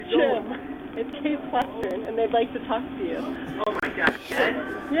Case Western, and they'd like to talk to you. Oh my God.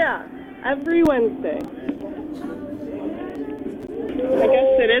 Yeah, every Wednesday. I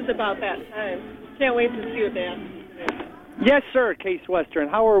guess it is about that time. Can't wait to see what they have to say. Yes, sir, Case Western.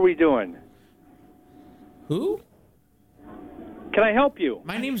 How are we doing? Who? Can I help you?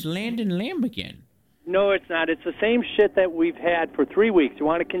 My name's Landon Lamb again. No, it's not. It's the same shit that we've had for 3 weeks. You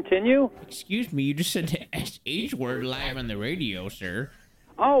want to continue? Excuse me, you just said the H word live on the radio, sir.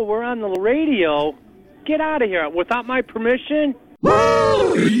 Oh, we're on the radio? Get out of here. Without my permission?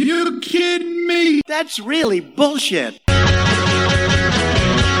 Are you kidding me? That's really bullshit.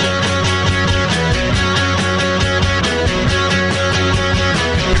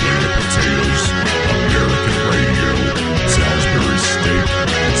 Potatoes, American radio, Salisbury steak.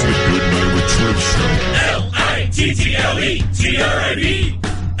 It's the Good Night with Trev show. L-I-T-T-L-E-T-R-I-V.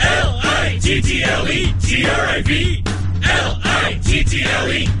 L-I-T-T-L-E-T-R-I-V. L-I-T-T-L-E-T-R-I-V.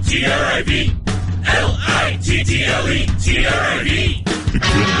 L-I-T-T-L-E-T-R-I-V. The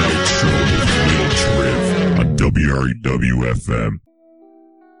Good Night Show with Little Trev on WREW-FM.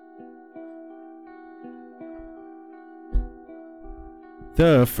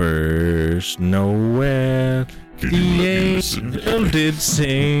 The first Noel, Can the you let me listen? angel did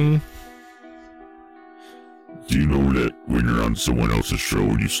sing. Do you know that when you're on someone else's show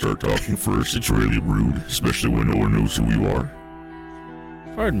and you start talking first, it's really rude, especially when no one knows who you are?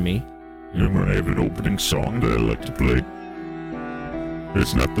 Pardon me. And when I have an opening song that I like to play,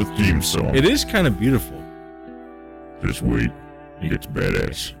 it's not the theme song. It is kind of beautiful. Just wait, it gets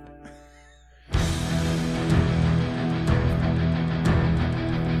badass.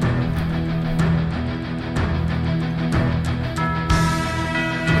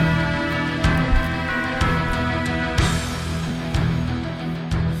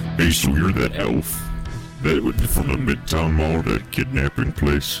 Hey, so you're that elf that went from the Midtown Mall, that kidnapping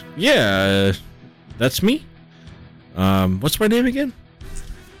place? Yeah, that's me. What's my name again?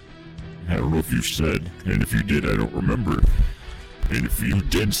 I don't know if you said, and if you did, I don't remember. And if you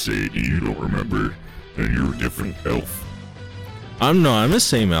did say it and you don't remember, then you're a different elf. I'm the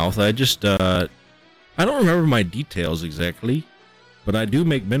same elf. I just, I don't remember my details exactly, but I do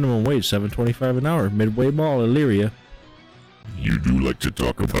make minimum wage, $7.25 an hour, Midway Mall, Elyria. You do like to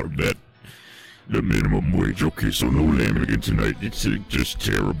talk about that, the minimum wage. Okay, so no Lamigan tonight. It's just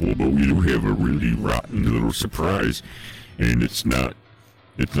terrible, but we do have a really rotten little surprise, and it's not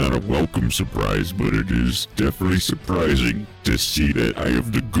a welcome surprise, but it is definitely surprising to see that I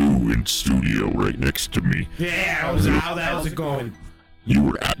have the goo in studio right next to me. Yeah, how's it going? You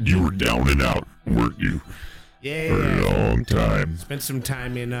were down and out, weren't you? Yeah. For a long time. Spent some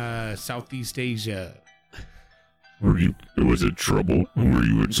time in Southeast Asia. Was it trouble? Were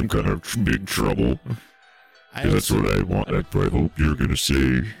you in some kind of big trouble? That's what I want. That's what I hope you're gonna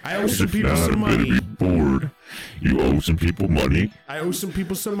say. I owe some people some money. I'm gonna be bored. You owe some people money? I owe some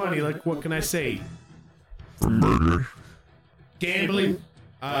people some money. Like, what can I say? For murder? Gambling?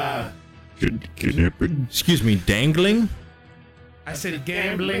 Kidnapping? Excuse me, dangling? I said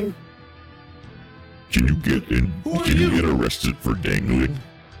gambling. Can you get arrested for dangling?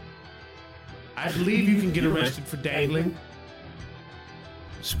 I believe you can get arrested for dangling.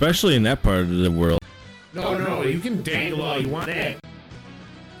 Especially in that part of the world. No, you can dangle all you want.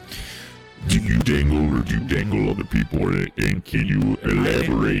 Do you dangle or do you dangle other people? And can you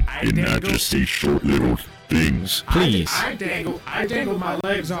elaborate and not just say short little things? Please. I dangle my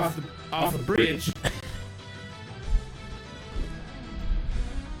legs off the bridge.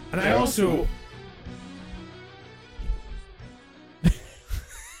 And I also...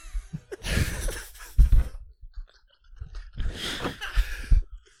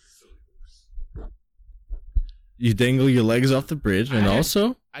 You dangle your legs off the bridge, and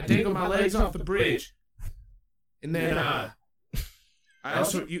also? I dangle my legs off the bridge. And then, I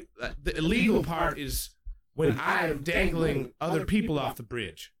also... the illegal part is when I am dangling other people off the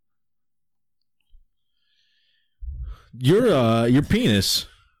bridge. Your penis.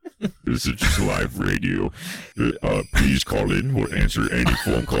 This is just live radio. Please call in. We'll answer any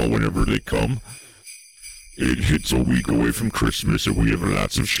phone call whenever they come. It's a week away from Christmas, and we have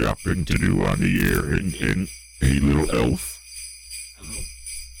lots of shopping to do on the air. And hey, little elf. Hello?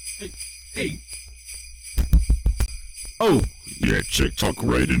 Hey. Oh. Yeah, talk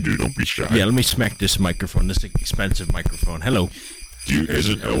right into it. Don't be shy. Yeah, let me smack this microphone. This expensive microphone. Hello. As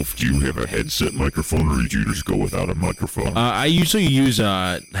an elf, do you have a headset microphone, or do you just go without a microphone? I usually use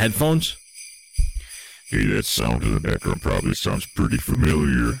headphones. Hey, that sound in the background probably sounds pretty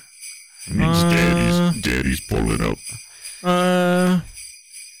familiar. It means daddy's pulling up.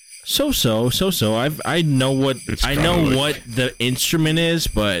 So. I know what the instrument is,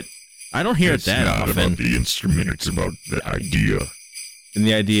 but I don't hear It's it that not often. about the instrument, it's about the idea. And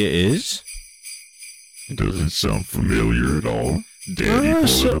the idea is? It doesn't sound familiar at all. Daddy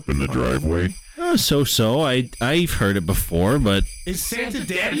pulled it up in the driveway. So. I've heard it before, but Is Santa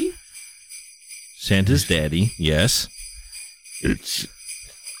Daddy? Santa's daddy, yes. It's...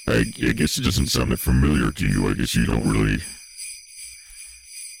 I guess it doesn't sound that familiar to you. I guess you don't really...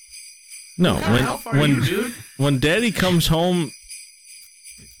 No, What kind of elf are you, dude? when Daddy comes home,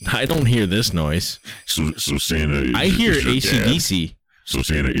 I don't hear this noise. So Santa is... I hear is your dad? AC/DC. So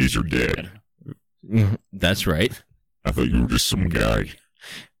Santa is your dad. That's right. I thought you were just some guy.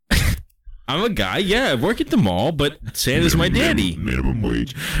 I'm a guy, yeah, I work at the mall, but Santa's my daddy. Minimum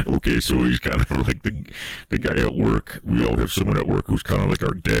wage. Okay, so he's kind of like the guy at work. We all have someone at work who's kind of like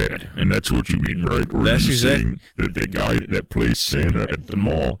our dad, and that's what you mean, right? Or That's are you exact- saying that the guy that plays Santa at the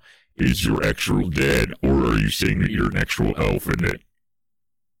mall is your actual dad, or are you saying that you're an actual elf and that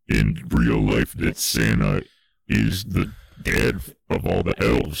in real life that Santa is the dad of all the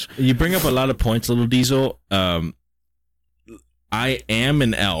elves? You bring up a lot of points, Little Diesel. I am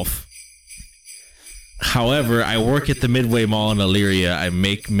an elf. However, I work at the Midway Mall in Elyria. I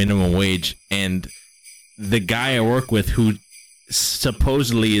make minimum wage, and the guy I work with, who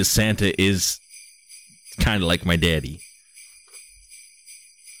supposedly is Santa, is kind of like my daddy.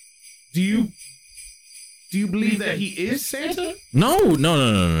 Do you believe that he is Santa?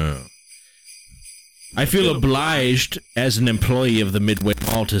 No. I feel obliged as an employee of the Midway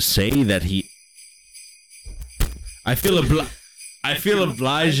Mall to say that he. I feel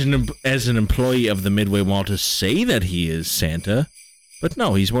obliged as an employee of the Midway Mall to say that he is Santa, but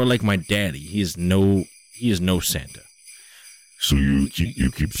no, he's more like my daddy. He is no Santa. So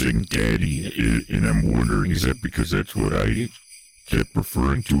you keep saying daddy, and I'm wondering, is that because that's what I kept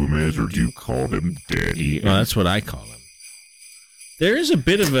referring to him as, or do you call him daddy? Well, that's what I call him. There is a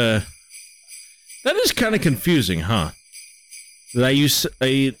bit of a... That is kind of confusing, huh? That I use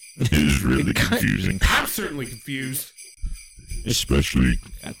a... It is really confusing. I'm certainly confused. Especially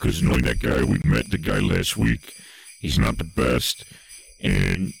because knowing that guy, we met the guy last week. He's not the best.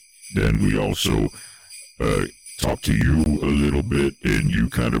 And then we also talked to you a little bit, and you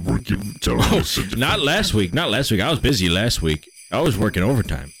kind of were telling us... Not last week. I was busy last week. I was working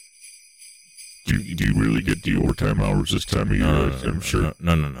overtime. Do you really get the overtime hours this time of year? I'm sure.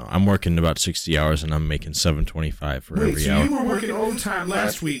 No. I'm working about 60 hours, and I'm making $7.25 for every so hour. you were working overtime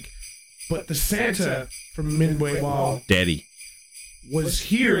last week, but the Santa from Midway Mall Daddy. was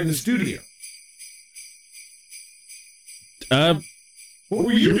here in the studio. What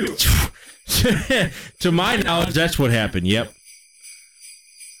were you doing? To my knowledge, that's what happened. Yep.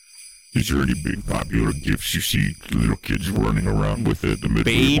 Is there any big popular gifts you see little kids running around with at the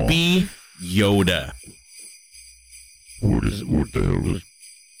Midway Mall? Baby Yoda. What the hell is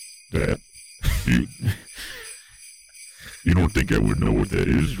that? You don't think I would know what that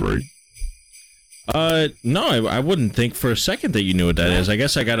is, right? No, I wouldn't think for a second that you knew what that is. I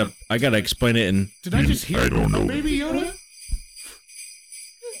guess I gotta explain it in. Did I just hear I don't know. Baby Yoda?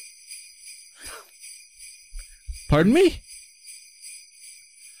 Pardon me?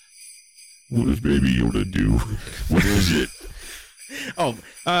 What does Baby Yoda do? What is it? Oh,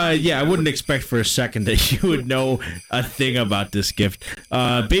 yeah, I wouldn't expect for a second that you would know a thing about this gift.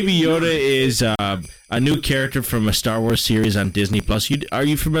 Baby Yoda is a new character from a Star Wars series on Disney Plus. Are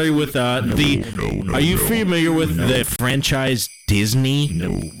you familiar with familiar with the franchise Disney?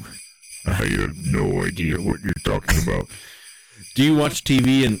 No. I have no idea what you're talking about. Do you watch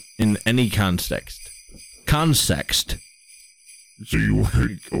TV in any context? Context. So you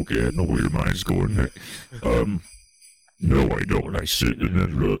okay? I know where your mind's going. No, I don't. I sit in the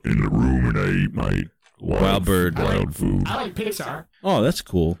room and I eat my wild food. I like Pixar. Oh, that's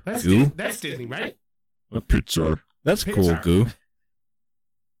cool. That's Goo. that's Disney, right? A Pixar. That's cool, Pixar. Goo.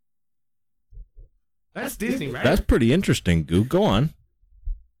 That's Disney, right? That's pretty interesting, Goo. Go on.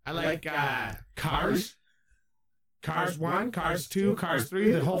 I like Cars. Cars 1, Cars 2, Cars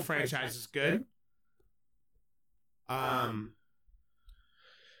 3. The whole franchise is good.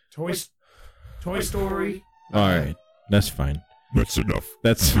 Toy Story. All right. That's fine. That's enough.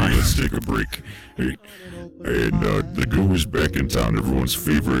 That's Hey, fine. let's take a break. Hey, and the Goo is back in town. Everyone's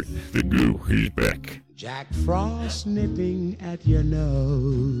favorite, the Goo. He's back. Jack Frost nipping at your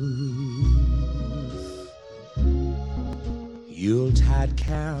nose. Yuletide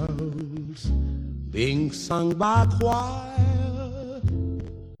carols being sung by choir,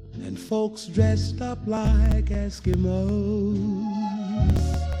 and folks dressed up like Eskimos.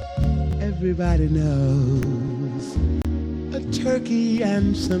 Everybody knows a turkey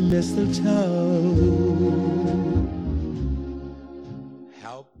and some mistletoe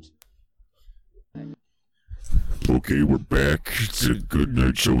helped Okay, we're back. It's a Good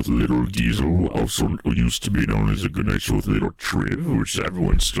Night Show with Little Diesel, also used to be known as a Good Night Show with Little Triv, which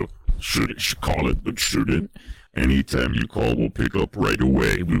everyone still should call it, but shouldn't. Anytime you call, we'll pick up right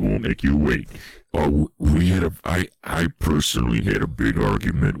away. We won't make you wait. I personally had a big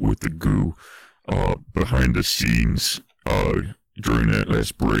argument with the goo behind the scenes. During that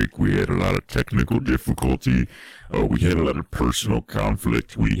last break, we had a lot of technical difficulty. We had a lot of personal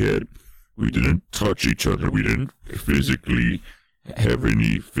conflict. We didn't touch each other. We didn't physically have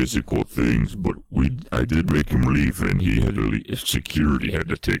any physical things, but I did make him leave, and he had to leave. Security had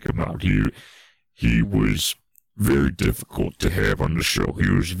to take him out. He was very difficult to have on the show.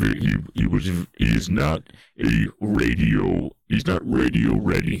 He's not radio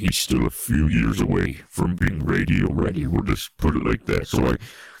ready. He's still a few years away from being radio ready. We'll just put it like that. So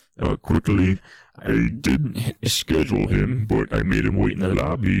I didn't schedule him, but I made him wait in the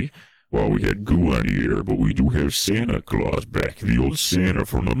lobby while we had Goo on the air. But we do have Santa Claus back, the old Santa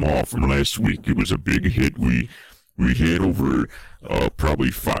from the mall from last week. It was a big hit. We had over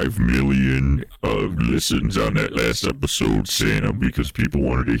probably 5 million listens on that last episode, Santa, because people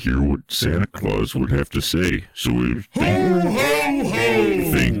wanted to hear what Santa Claus would have to say. So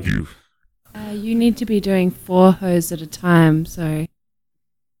thank you. You need to be doing 4 hoes at a time, so...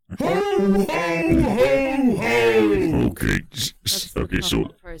 Okay,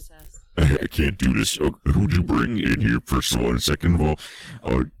 so I can't do this. Who'd you bring in here, first of all? And second of all,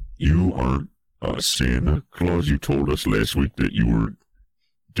 you aren't Santa Claus. You told us last week that you were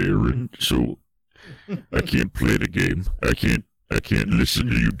Darren, so I can't play the game. I can't listen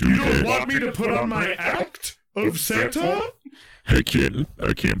to you do that. You don't want me to put on my act of Santa? I can't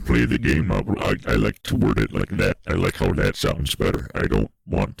play the game. I like to word it like that. I like how that sounds better. I don't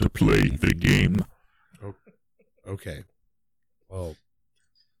want to play the game. Okay. Well,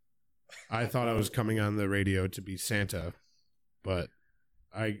 I thought I was coming on the radio to be Santa, but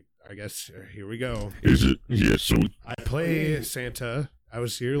I guess here we go. Is it? Yeah, so... I play Santa. I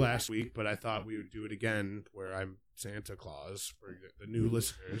was here last week, but I thought we would do it again where I'm Santa Claus for the new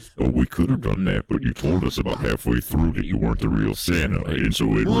listeners. Oh, we could have done that, but you told us about halfway through that you weren't the real Santa, and so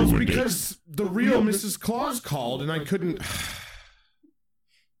it ruined it. Because the real Mrs. Claus called, and I couldn't...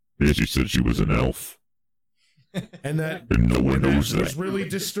 Yeah, she said she was an elf. And no one knows that. It was really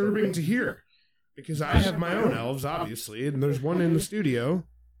disturbing to hear, because I have my own elves, obviously, and there's one in the studio.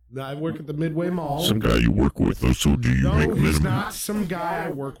 I work at the Midway Mall. Some guy you work with, though, so do you make No, minimum? he's not some guy I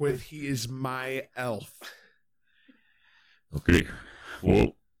work with. He is my elf. Okay,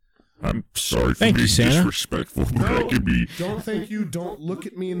 well, I'm sorry for being disrespectful, but I can be... Don't thank you. Don't look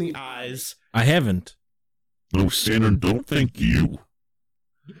at me in the eyes. I haven't. No, Santa, don't thank you.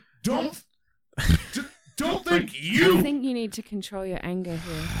 Don't thank you. I think you need to control your anger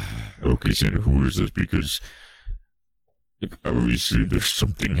here. Okay, Santa, who is this? Because obviously there's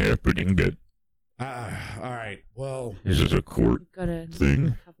something happening that... all right, well... Is this a court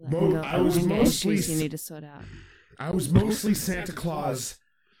thing? I was mostly... You need to sort out. I was mostly Santa Claus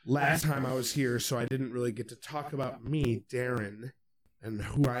last time I was here, so I didn't really get to talk about me, Darren, and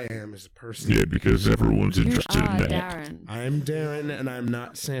who I am as a person. Yeah, because everyone's interested in that. Darren. I'm Darren, and I'm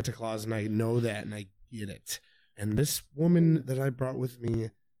not Santa Claus, and I know that, and I get it. And this woman that I brought with me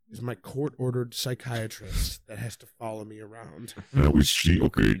is my court-ordered psychiatrist that has to follow me around. Now, is she...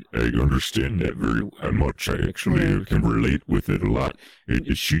 Okay, I understand that very much. I actually can relate with it a lot.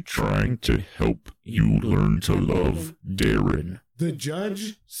 Is she trying to help you learn to love Darren? The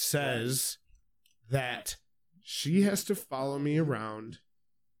judge says that she has to follow me around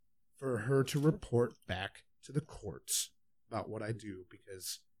for her to report back to the courts about what I do,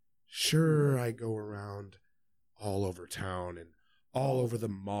 because sure, I go around all over town and all over the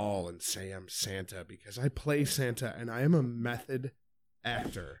mall and say I'm Santa because I play Santa and I am a method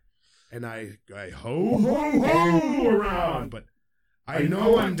actor and I ho ho ho around, but I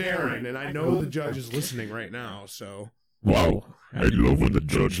know I'm Darren and I know the judge is listening right now, so... Wow, I love when the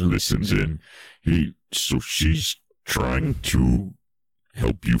judge listens in. So she's trying to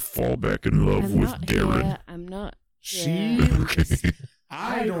help you fall back in love with Darren. I'm not. Okay.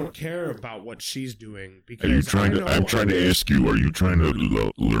 I don't care about what she's doing because I'm trying to ask you, are you trying to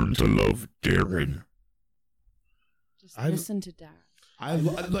learn to love Darren? Just listen to Darren. I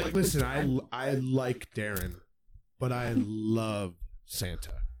like Darren, but I love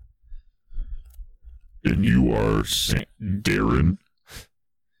Santa. And you are Darren?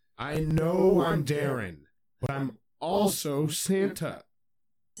 I know I'm Darren, but I'm also Santa.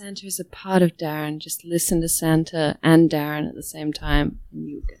 Santa is a part of Darren. Just listen to Santa and Darren at the same time, and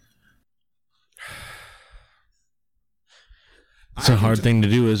you get. It's a hard thing to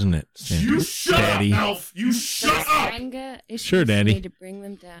do, isn't it? You shut Daddy. up, Elf. You shut up. Anger issues Sure, Daddy. need to bring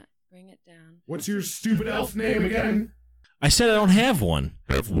them down. Bring it down. What's your stupid elf name again? I said I don't have one.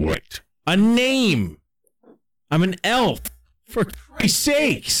 Have what? A name. I'm an elf. For Christ's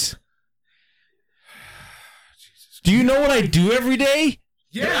sakes. Do you know what I do every day?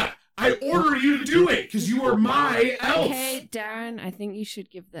 Yeah, I order you to do it because you are my elf. Okay, Darren, I think you should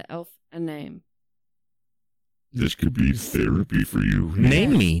give the elf a name. This could be therapy for you.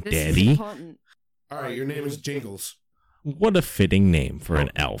 Name me, This is Daddy. important. All right, your name is Jingles. What a fitting name for an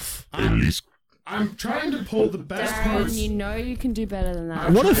elf. At least I'm trying to pull the best Darren, parts. you know you can do better than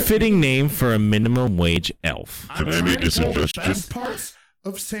that. What a fitting name for a minimum wage elf. I'm Can I make trying a to pull the suggestion? best parts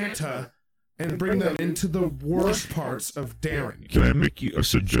of Santa and bring them into the worst parts of Darren. Can I make you a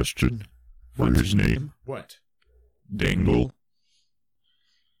suggestion for his name? What? Dangle.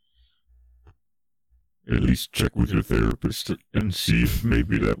 At least check with your therapist and see if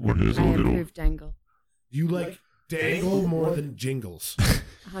maybe that one is a I little. approve Dangle. You like Dangle more than Jingles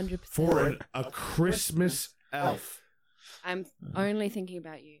 100%. for a Christmas elf. I'm only thinking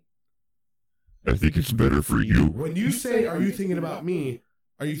about you. I think it's better for you. When you say, "Are you thinking about me?"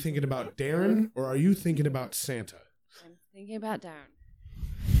 Are you thinking about Darren or are you thinking about Santa? I'm thinking about Darren.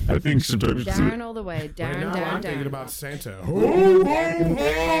 I think sometimes it's Darren all the way. Darren, Right now, Darren, I'm Darren. thinking about Santa. Ho, ho,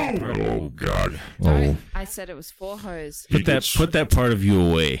 ho! Oh God. Oh. I said it was 4 hoes. Put that part of you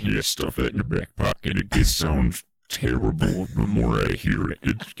away. Yeah, stuff that in your back pocket. It gets sounds terrible. The more I hear it,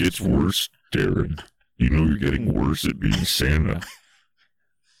 it gets worse. Darren, you know you're getting worse at being Santa.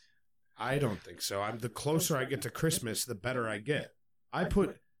 I don't think so. The closer I get to Christmas, the better I get. I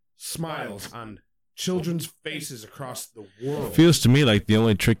put smiles on children's faces across the world. Feels to me like the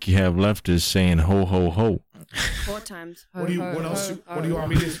only trick you have left is saying ho ho ho. 4 times. Ho, What do you? ho, What else? ho, What do you ho.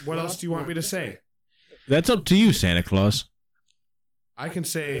 want me to? What else do you want me to say? That's up to you, Santa Claus. I can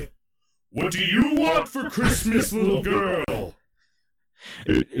say, "What do you want for Christmas, little girl?"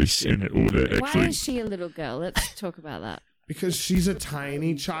 Santa, oh, that Why actually. is she a little girl? Let's talk about that. Because she's a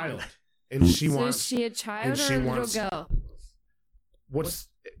tiny child, and she So wants. is she a child and she or a little wants- girl? What's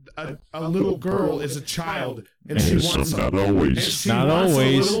a little girl is a child, and she Yes, wants. not and always. she Not wants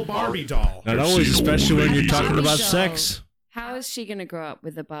always. a little Barbie doll. Not I've always, seen old especially when you're ladies talking that are- about Barbie sex. doll. How is she going to grow up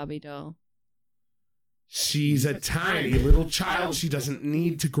with a Barbie doll? She's a tiny little child. She doesn't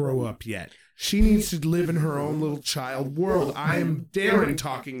need to grow up yet. She needs to live in her own little child world. I am Darren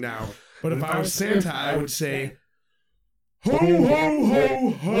talking now. But if I was Santa, I would say, "Ho, ho, ho,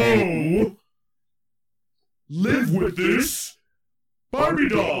 ho! Live with this Barbie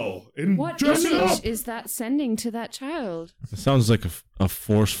doll and What dress it image up." is that sending to that child? It sounds like a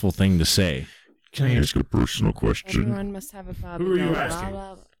forceful thing to say. Can I ask a personal question? Everyone must have a Barbie Who are you doll. asking?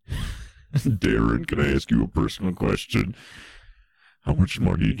 Blah, blah, blah. Darren, can I ask you a personal question? How much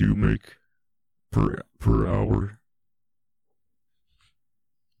money do you make per hour?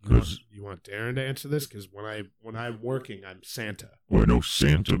 You want Darren to answer this? Because when I'm working, I'm Santa. Well, I know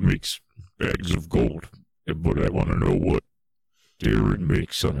Santa makes bags of gold, but I want to know what Darren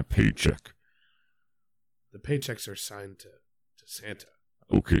makes on a paycheck. The paychecks are signed to Santa.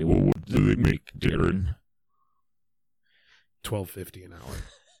 Okay, well, what do they make, Darren? $12.50 an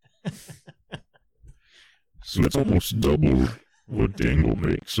hour. So that's almost double what Dangle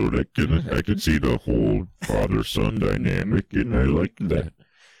makes. So I can see the whole father-son dynamic, and I like that.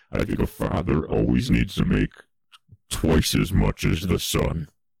 I think a father always needs to make twice as much as the son.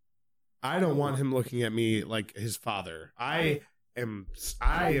 I don't want him looking at me like his father. I am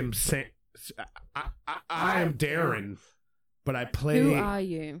Darren, but I play. Who are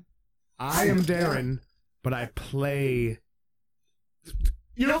you? I am Darren, but I play.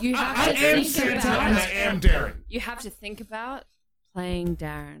 You know, You have I to am think Santa about- and I am Darren. You have to think about playing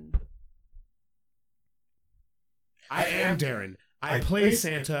Darren. I am Darren. I play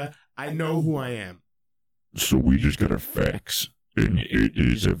Santa. I know who I am. So we just got a fax, and it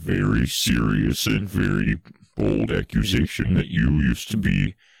is a very serious and very bold accusation that you used to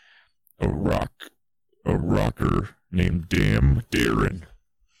be a rocker named Damn Darren.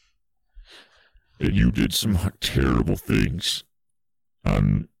 And you did some terrible things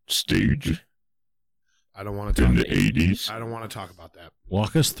on stage I don't want to in talk. the 80s. I don't want to talk about that.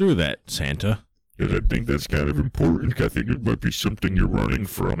 Walk us through that, Santa. Because I think that's kind of important. I think it might be something you're running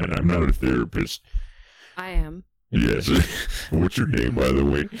from, and I'm not a therapist. I am Yes. What's your name, by the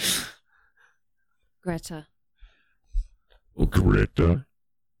way? Greta. Oh, Greta.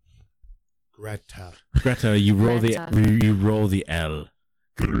 Greta. Greta, you roll Greta. the L.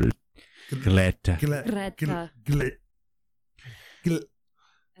 Greta. Greta. Greta.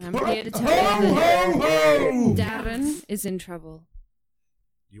 And I'm here to tell you that ho! Darren is in trouble.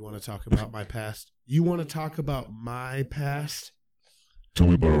 You want to talk about my past? You want to talk about my past? Tell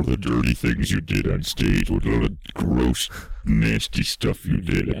me about all the dirty things you did on stage. What all the gross, nasty stuff you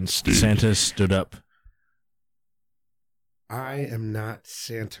did on stage. Santa stood up. I am not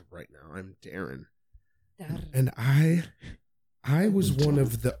Santa right now. I'm Darren. Darren. And I was one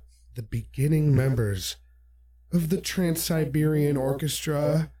of the beginning members of the Trans-Siberian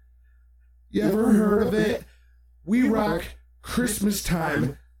Orchestra. You ever heard of it? We rock Christmas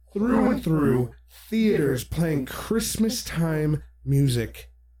time through and through, theaters playing Christmas time music.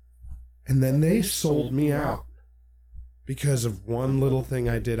 And then they sold me out because of one little thing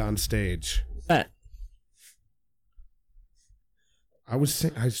I did on stage. That. I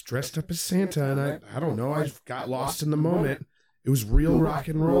was dressed up as Santa, and I don't know, I got lost in the moment. It was real rock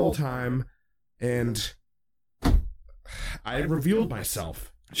and roll time, and I revealed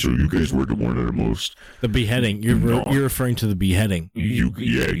myself. So you guys were one of the most... The beheading. You're referring to the beheading. You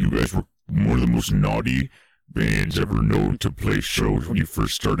guys were one of the most naughty bands ever known to play shows when you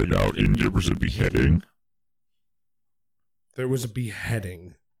first started out, and there was a beheading. There was a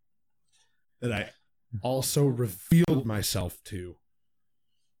beheading that I also revealed myself to.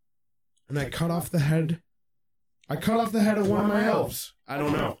 And I cut off the head. I cut off the head of one of my elves. I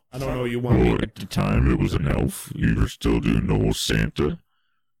don't know what you want me. At the time, it was an elf. You were still doing the whole Santa.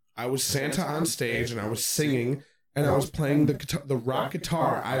 I was Santa on stage, and I was singing, and I was playing the rock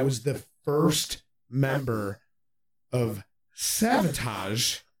guitar. I was the first member of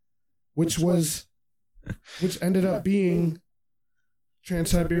Sabotage, which ended up being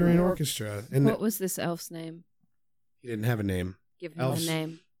Trans-Siberian Orchestra. And What was this elf's name? he didn't have a name. Give him Elves. a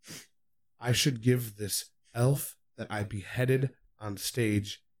name. I should give this elf that I beheaded on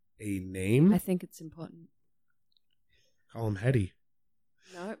stage a name. I think it's important. Call him Hetty.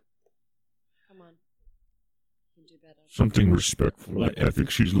 No. Come on. You can do better. Something respectful. I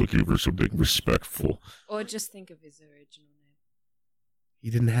think she's looking for something respectful. Or just think of his original name. He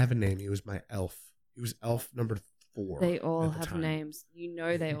didn't have a name. He was my elf. He was elf number 4. They all at the have time. names. You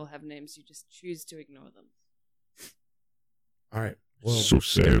know they all have names. You just choose to ignore them. All right. Well, So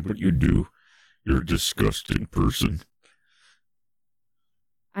sad, but you do. You're a disgusting person.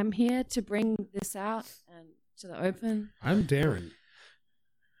 I'm here to bring this out and to the open. I'm Darren.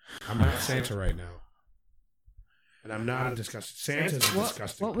 I'm not Santa right now. And I'm not a disgusting... Santa's a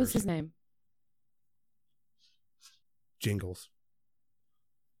disgusting What was his person. name? Jingles.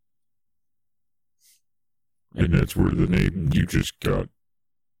 And that's where the name you just got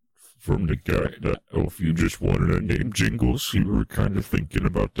from the guy, the elf you just wanted a name, Jingles. You were kind of thinking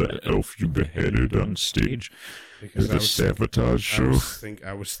about that elf you beheaded on stage Because at the Sabotage show.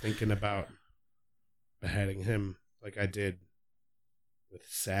 I was thinking about beheading him like I did with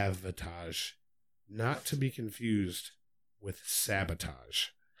Sabotage. Not to be confused with Sabotage.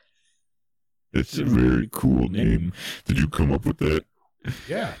 It's a very cool name. Did you come up with that?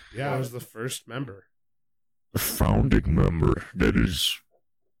 Yeah, I was the first member. A founding member. That is...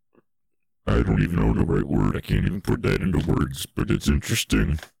 I don't even know the right word. I can't even put that into words, but it's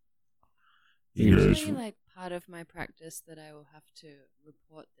interesting. You guys... Usually, like, part of my practice that I will have to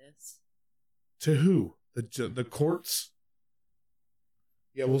report this. To who? The courts?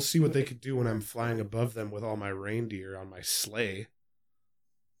 Yeah, we'll see what they could do when I'm flying above them with all my reindeer on my sleigh.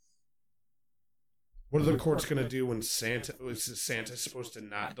 What are the courts going to do when Santa's supposed to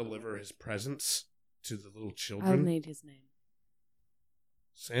not deliver his presents to the little I'll children? need his name.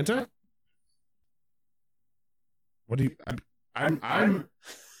 Santa? What do you... I'm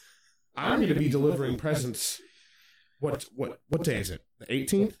going to be delivering presents. What day is it? The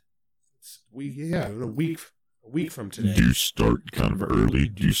 18th? A week from today. Do you start kind of early?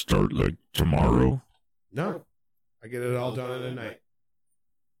 Do you start like tomorrow? No. I get it all done in a night.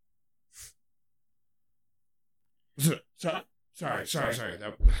 Sorry.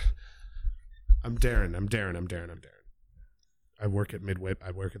 I'm Darren. I work at Midway.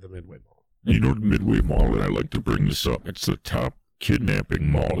 I work at the Midway Mall. You know the Midway Mall, and I like to bring this up. It's the top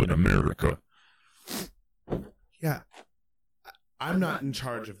kidnapping mall in America. Yeah. I'm not in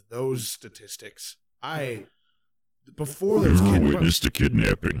charge of those statistics. Before those You're a kids, witness to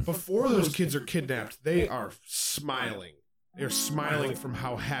kidnapping. before those kids are kidnapped, they are smiling. They're smiling from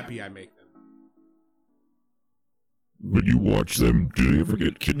how happy I make them. When you watch them, do they ever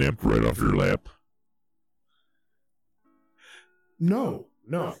get kidnapped right off your lap? No.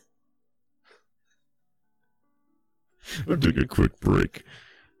 I'll take a quick break,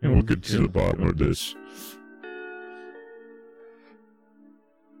 and we'll get to the bottom of this.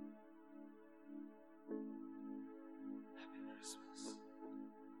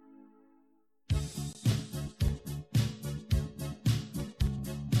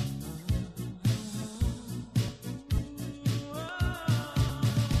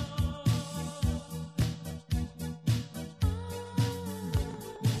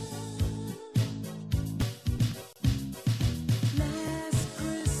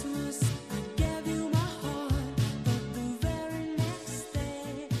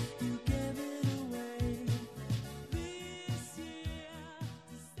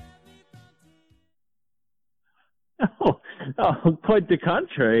 Quite the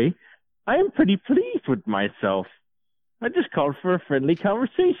contrary. I am pretty pleased with myself. I just called for a friendly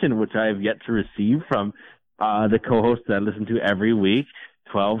conversation, which I have yet to receive from the co-host that I listen to every week,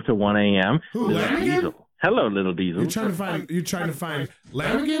 12 to 1 a.m. Who, Little Lamigan? Diesel. Hello, Little Diesel. You're trying to find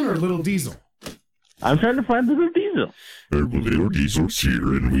Lamigan or Little Diesel? I'm trying to find Little Diesel. Well, Little Diesel's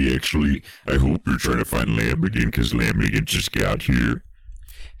here, and I hope you're trying to find Lamigan, because Lamigan just got here.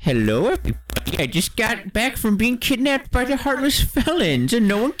 Hello, everybody. I just got back from being kidnapped by the heartless felons, and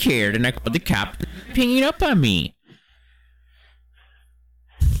no one cared, and I called the cops pinging up on me.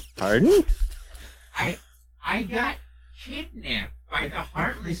 Pardon? I got kidnapped by the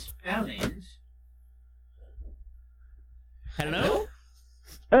heartless felons. Hello?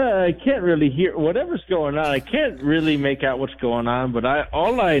 I can't really hear whatever's going on. I can't really make out what's going on, but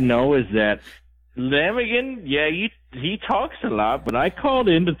all I know is that Lamigan, he talks a lot, but I called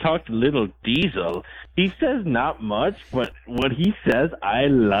in to talk to Little Diesel. He says not much, but what he says I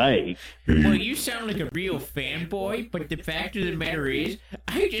like. Well, you sound like a real fanboy, but the fact of the matter is,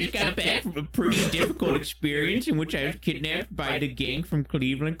 I just got back from a pretty difficult experience in which I was kidnapped by the gang from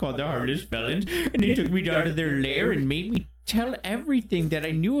Cleveland called the Heartless Felons, and they took me down to their lair and made me tell everything that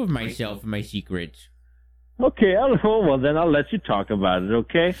I knew of myself and my secrets. Okay, well then I'll let you talk about it,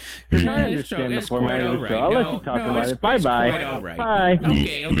 okay? I understand the format of the show. I'll let you talk about it. Bye-bye. Right. Bye.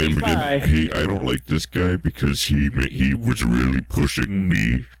 Okay, Bye. Hey, I don't like this guy because he was really pushing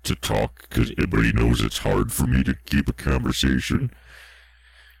me to talk, because everybody knows it's hard for me to keep a conversation.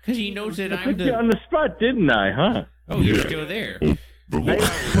 Because he knows that I I'm put you on the spot, didn't I, huh? Oh, you're still there.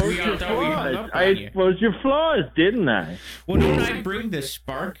 I exposed your flaws, didn't I? Well, don't I bring the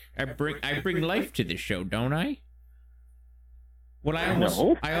spark? I bring life to the show, don't I? Well,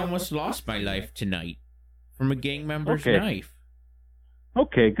 I almost lost my life tonight from a gang member's knife.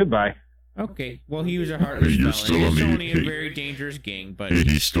 Okay, goodbye. Okay, well, he was a heartless felon. It's only a very dangerous gang, but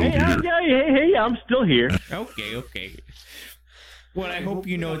he's still here. Hey, I'm still here. Okay. Well, I hope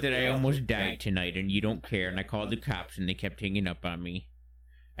you know that I almost died tonight, and you don't care. And I called the cops, and they kept hanging up on me.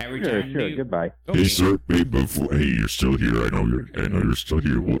 Sure. Goodbye. Okay. Hey, sir. Hey, you're still here. I know you're still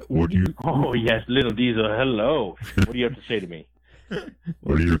here. What do you? Oh yes, Little Diesel. Hello. What do you have to say to me?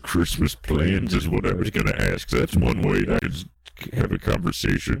 What are your Christmas plans? Is what I was gonna ask. That's one way I could have a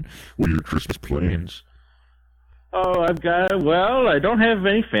conversation. What are your Christmas plans? Oh, I don't have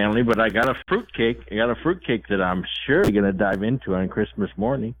any family, but I got a fruitcake. I got a fruitcake that I'm sure going to dive into on Christmas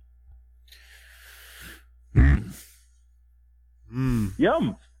morning.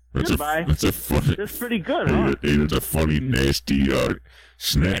 Yum. Goodbye. That's pretty good, huh? It's a funny, nasty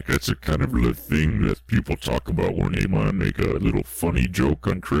snack. That's a kind of little thing that people talk about when they want to make a little funny joke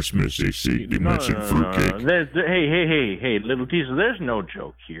on Christmas. They mention fruitcake. No. Hey, Little Diesel, there's no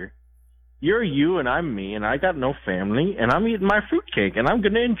joke here. You're you and I'm me, and I got no family, and I'm eating my fruitcake, and I'm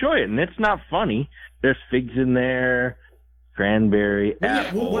going to enjoy it, and it's not funny. There's figs in there, cranberry,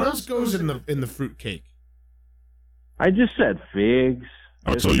 apple. What else goes in the fruitcake? I just said figs.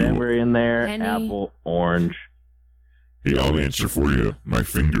 There's cranberry in there, Penny. apple, orange. Hey, I'll answer for you. My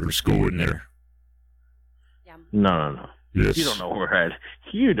fingers go in there. No. Yes. You don't know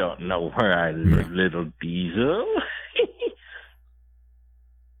where I live, Little Diesel.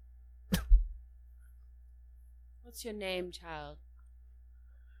 What's your name, child?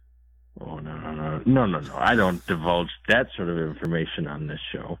 Oh, no. I don't divulge that sort of information on this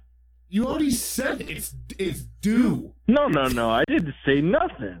show. You already said it's due. No. I didn't say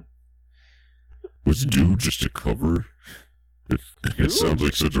nothing. Was Dew just a cover? It sounds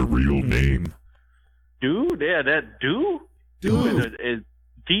like such a real name. Dew? Yeah, that Dew? Dew is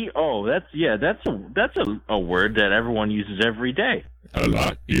D-O. That's a word that everyone uses every day. A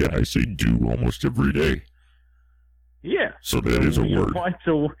lot. Yeah, I say Dew almost every day. Yeah. So that is a word.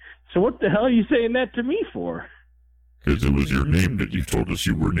 So what the hell are you saying that to me for? Because it was your name that you told us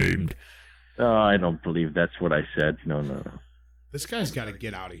you were named. Oh, I don't believe that's what I said. No. This guy's got to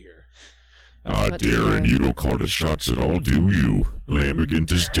get out of here. Darren, you don't call the shots at all, do you? Lamigan,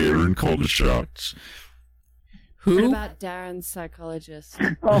 does Darren call the shots? What about Darren's psychologist?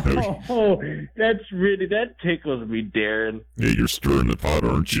 That tickles me, Darren. Yeah, you're stirring the pot,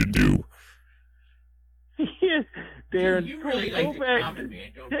 aren't you, Dew? Yes, Darren. You really like the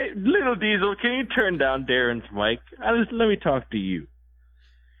compliment, don't you? Hey, Little Diesel, can you turn down Darren's mic? Let me talk to you.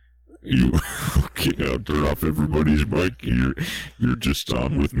 Okay, I'll turn off everybody's mic. You're just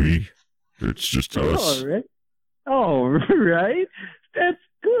on with me. It's just us. All right. That's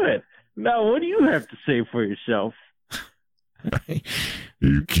good. Now, what do you have to say for yourself?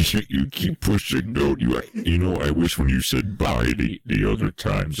 You keep pushing, don't you? I wish when you said bye the other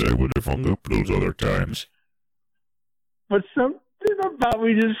times, I would have hung up those other times. but something about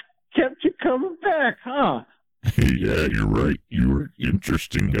me just kept you coming back, huh? Yeah, you're right. You're an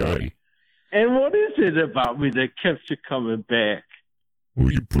interesting guy. And what is it about me that kept you coming back? Well,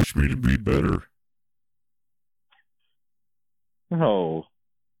 you pushed me to be better. Oh,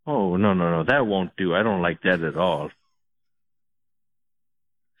 no, that won't do. I don't like that at all.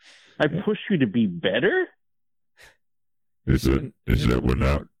 I push you to be better? Is that what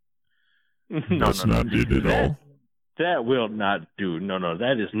not? That's not it at all. That will not do. No,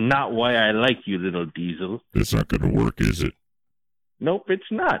 that is not why I like you, little Diesel. That's not going to work, is it? Nope,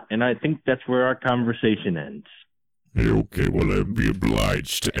 it's not. And I think that's where our conversation ends. Hey, okay, well, I'd be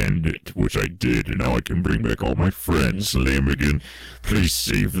obliged to end it, which I did, and now I can bring back all my friends. Lamigan, please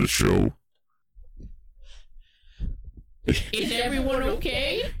save the show. Is everyone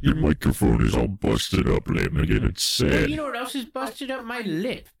okay? Your microphone is all busted up, Lamigan. It's sad. Well, you know what else is busted up? My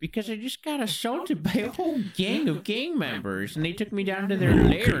lip. Because I just got assaulted by a whole gang of gang members, and they took me down to their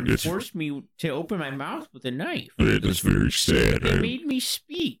lair and forced me to open my mouth with a knife. That is very sad. They made me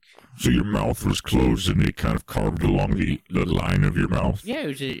speak. So your mouth was closed, and they kind of carved along the line of your mouth? Yeah, it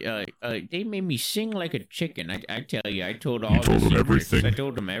was they made me sing like a chicken. I tell you, I told all You told them everything? I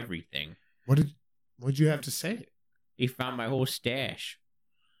told them everything. What'd you have to say? They found my whole stash.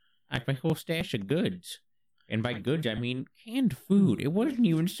 My whole stash of goods. And by goods, I mean canned food. It wasn't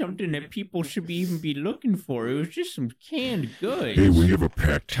even something that people should even be looking for. It was just some canned goods. Hey, we have a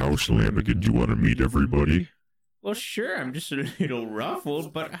packed house, Lamigan. Do you want to meet everybody? Well, sure. I'm just a little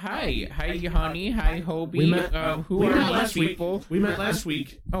ruffled, but hi. Hi, honey. Hi, Hobie. We met last week. We met last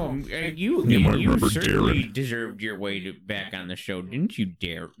week. Oh, you certainly deserved your way back on the show, didn't you,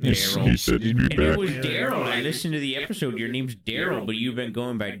 Daryl? He said he'd be back. It was Daryl. I listened to the episode. Your name's Daryl, but you've been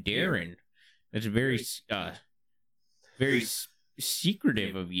going by Darren. That's very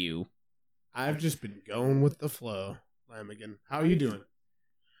secretive of you. I've just been going with the flow, Lamigan. How are you doing?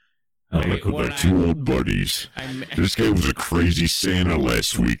 I'm like with my two old buddies. This guy was a crazy Santa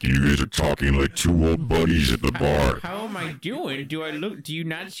last week, and you guys are talking like two old buddies at the bar. How am I doing? Do you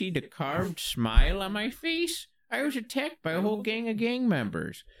not see the carved smile on my face? I was attacked by a whole gang of gang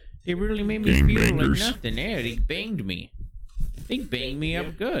members. They really made me feel like nothing. Yeah, they banged me. They banged me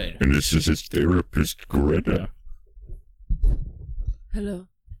up good. And this is his therapist, Greta. Hello.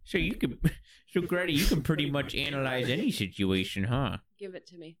 So Greta, you can pretty much analyze any situation, huh? Give it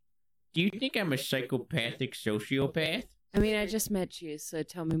to me. Do you think I'm a psychopathic sociopath? I mean, I just met you, so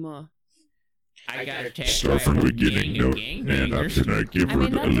tell me more. I got attacked Start by from a the whole beginning. gang of gangbangers. Can I give I her mean,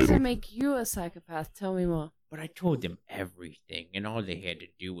 a that little... doesn't make you a psychopath. Tell me more. But I told them everything, and all they had to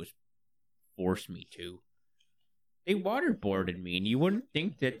do was force me to. They waterboarded me, and you wouldn't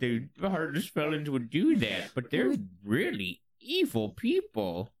think that the heartless felons would do that, but they're really evil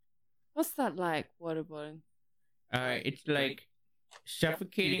people. What's that like, waterboarding? It's like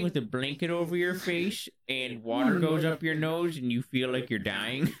suffocating with a blanket over your face, and water goes up your nose, and you feel like you're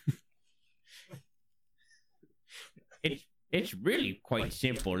dying. It's really quite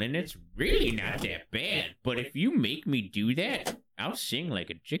simple, and it's really not that bad. But if you make me do that, I'll sing like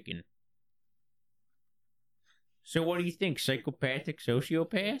a chicken. So what do you think, psychopathic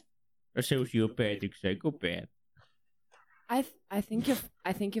sociopath? Or sociopathic psychopath? I think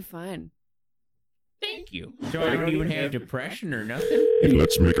you're fine. Thank you. So I don't even have depression or nothing? Hey,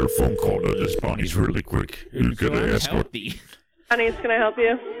 let's make our phone call to this Bonnie's really quick. You're So gonna I'm ask what... healthy. Honey, can I help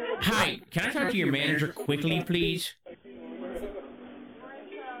you? Hi, can I talk to your manager quickly, please?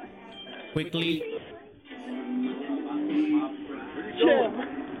 Quickly. Jim,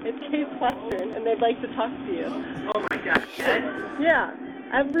 it's Case Western, and they'd like to talk to you. Oh my God, Yeah,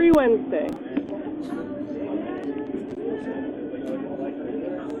 every Wednesday.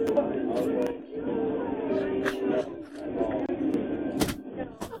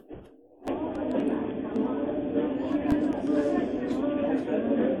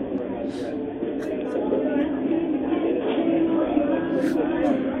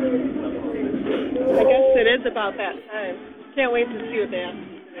 I guess it is about that time. Can't wait to see what they have to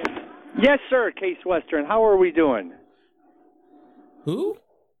do. Yes, sir, Case Western. How are we doing? Who?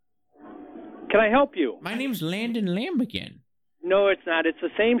 Can I help you? My name's Landon Lambigan. No, it's not. It's the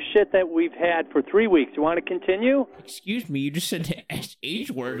same shit that we've had for 3 weeks. You want to continue? Excuse me, you just said the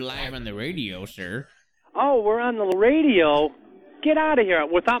SH word live on the radio, sir. Oh, we're on the radio? Get out of here.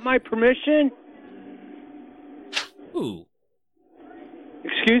 Without my permission? Who?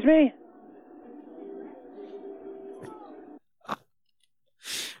 Excuse me?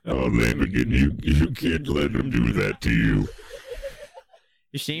 Oh, Lamigan, you can't let him do that to you.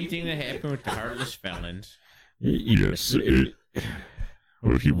 The same thing that happened with the heartless felons. Yes,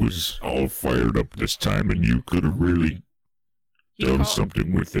 well, he was all fired up this time, and you could have really done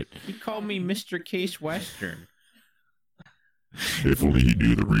something with it. He called me Mr. Case Western. If only he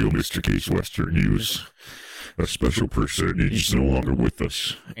knew the real Mr. Case Western. He was a special person. He's no longer with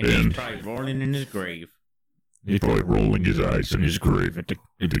us. And he's probably rolling in his grave. He's probably rolling his eyes in his grave at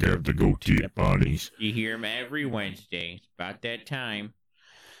the goatee at Bonnie's. You hear him every Wednesday. It's about that time.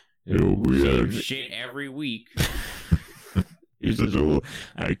 Same shit every week. He says, "Oh,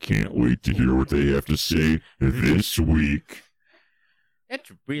 I can't wait to hear what they have to say this week."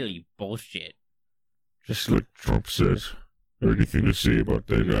 That's really bullshit. Just like Trump says. Anything to say about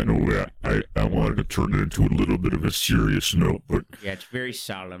that? I know that I wanted to turn it into a little bit of a serious note, but yeah, it's very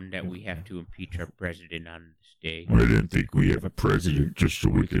solemn that we have to impeach our president on this day. I didn't think we have a president just so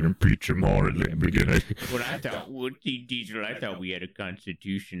we can impeach him all at the beginning. Well, Diesel, I thought we had a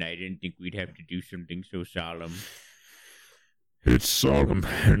constitution. I didn't think we'd have to do something so solemn. It's solemn,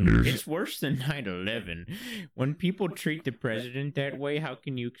 and it's worse than 9/11. When people treat the president that way, how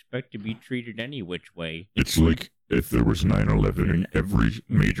can you expect to be treated any which way? It's like if there was 9/11 in every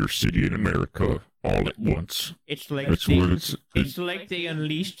major city in America all at once. It's like it's like they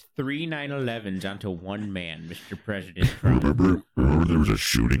unleashed 3 9/11s onto one man, Mr. President Trump. Remember there was a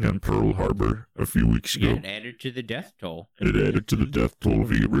shooting on Pearl Harbor a few weeks ago? Yeah, it added to the death toll. It added to the death toll of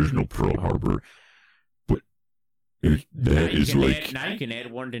the original Pearl Harbor. But now you can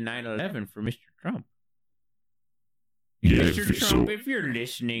add one to 9/11 for Mr. Trump. Yeah, Mr. Trump, if you're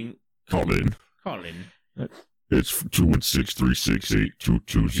listening, call in. It's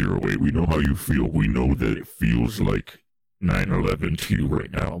 216-368-2208. We know how you feel. We know that it feels like 9/11 to you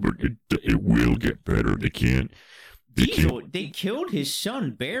right now, but it will get better. They killed his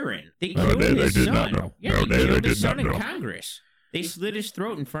son, Barron. They killed his son. Not know. Yeah, they killed his son in Congress. They slit his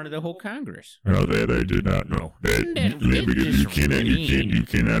throat in front of the whole Congress. No, that I did not know. You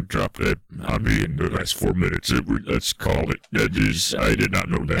cannot drop that on me in the last 4 minutes. Let's call it. I did not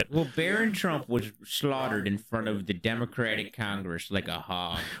know that. Well, Barron Trump was slaughtered in front of the Democratic Congress like a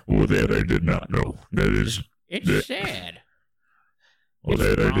hog. Well, that I did not know. It's sad. Well,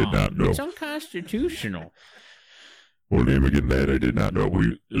 I did not know. It's unconstitutional. Well, name again, that I did not know.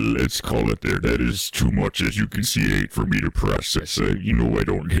 Let's call it there. That is too much, as you can see, for me to process. I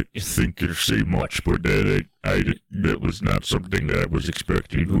don't think or say much, but that was not something that I was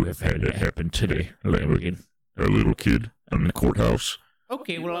expecting to have had to happen today. Lamigan, a little kid in the courthouse.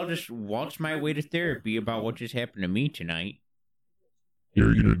 Okay, well, I'll just waltz my way to therapy about what just happened to me tonight.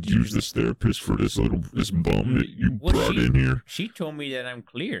 You're gonna use this therapist for this bum that you brought in here? She told me that I'm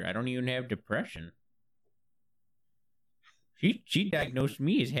clear. I don't even have depression. She diagnosed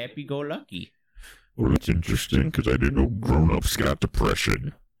me as happy-go-lucky. Well, that's interesting, because I didn't know grown-ups got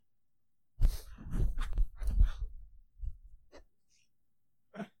depression.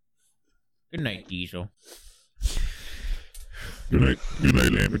 Good night, Diesel. Good night,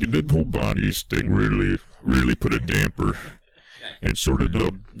 Lamigan. That whole Bonnie's thing really put a damper and sort of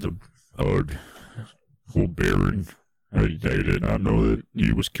the whole Baron. I did not know that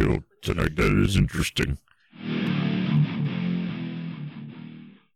he was killed tonight. That is interesting.